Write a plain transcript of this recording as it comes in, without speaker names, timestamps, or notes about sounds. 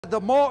The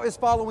mall is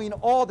following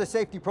all the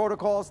safety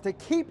protocols to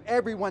keep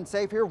everyone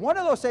safe here. One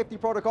of those safety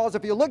protocols,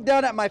 if you look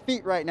down at my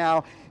feet right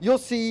now, you'll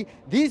see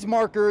these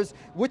markers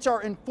which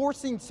are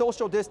enforcing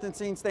social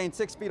distancing, staying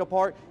 6 feet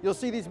apart. You'll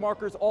see these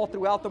markers all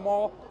throughout the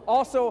mall.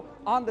 Also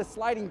on the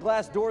sliding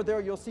glass door there,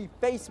 you'll see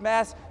face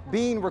masks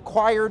being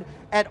required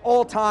at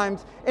all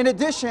times. In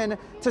addition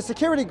to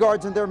security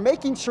guards, and they're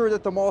making sure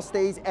that the mall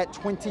stays at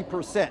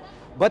 20%.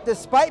 But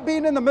despite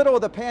being in the middle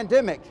of the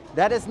pandemic,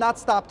 that has not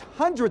stopped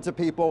hundreds of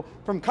people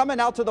from coming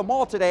out to the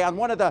mall today on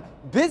one of the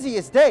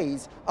busiest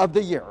days of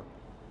the year.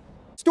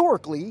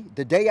 Historically,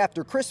 the day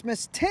after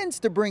Christmas tends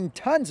to bring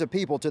tons of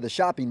people to the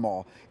shopping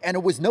mall, and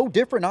it was no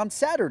different on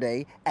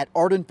Saturday at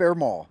Arden Fair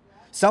Mall.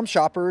 Some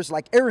shoppers,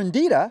 like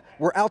Arendita,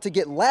 were out to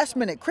get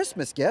last-minute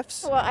Christmas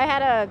gifts. Well, I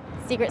had a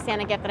Secret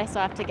Santa gift that I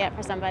still have to get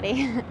for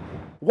somebody.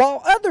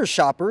 While other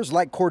shoppers,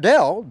 like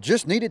Cordell,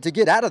 just needed to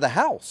get out of the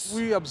house.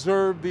 We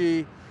observe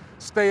the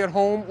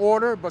stay-at-home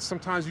order, but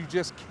sometimes you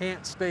just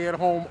can't stay at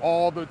home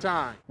all the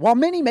time. While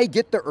many may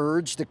get the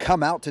urge to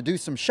come out to do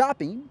some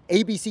shopping,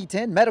 ABC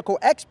 10 medical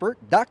expert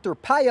Dr.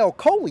 Payal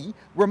Kohli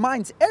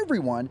reminds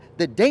everyone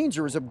the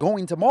dangers of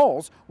going to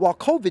malls while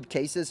COVID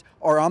cases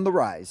are on the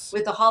rise.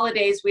 With the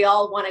holidays, we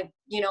all want to,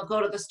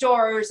 go to the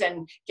stores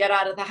and get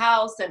out of the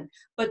house,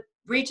 but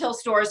retail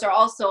stores are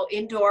also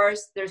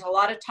indoors. There's a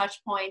lot of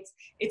touch points.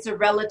 It's a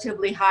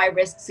relatively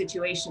high-risk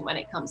situation when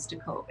it comes to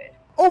COVID.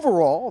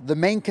 Overall, the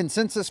main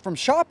consensus from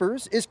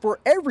shoppers is for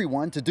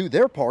everyone to do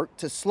their part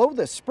to slow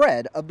the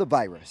spread of the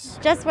virus.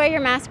 Just wear your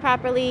mask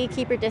properly,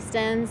 keep your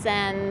distance,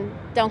 and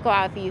don't go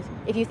out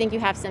if you think you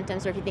have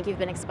symptoms or if you think you've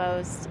been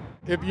exposed.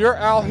 If you're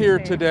out here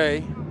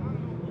today,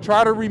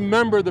 try to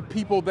remember the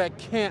people that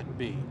can't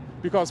be,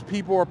 because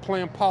people are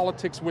playing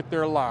politics with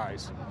their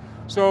lives.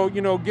 So,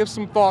 give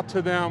some thought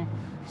to them,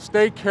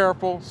 stay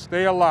careful,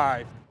 stay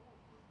alive.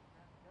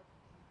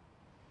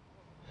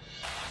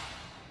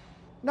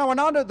 Now,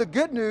 and on to the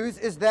good news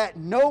is that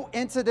no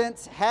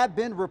incidents have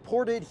been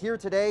reported here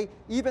today,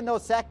 even though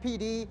SAC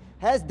PD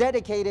has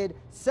dedicated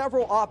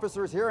several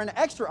officers here and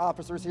extra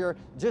officers here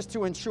just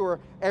to ensure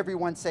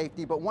everyone's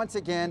safety. But once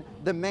again,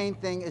 the main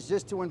thing is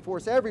just to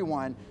enforce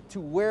everyone to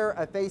wear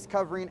a face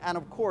covering and,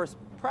 of course,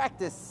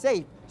 practice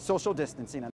safe social distancing.